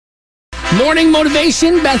Morning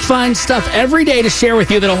motivation. Beth finds stuff every day to share with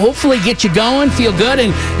you that'll hopefully get you going, feel good,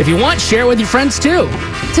 and if you want, share with your friends too.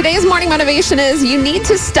 Today's morning motivation is you need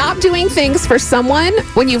to stop doing things for someone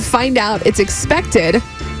when you find out it's expected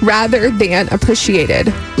rather than appreciated.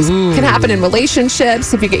 This can happen in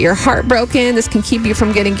relationships. If you get your heart broken, this can keep you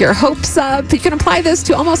from getting your hopes up. You can apply this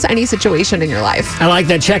to almost any situation in your life. I like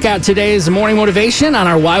that. Check out today's morning motivation on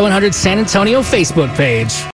our Y100 San Antonio Facebook page.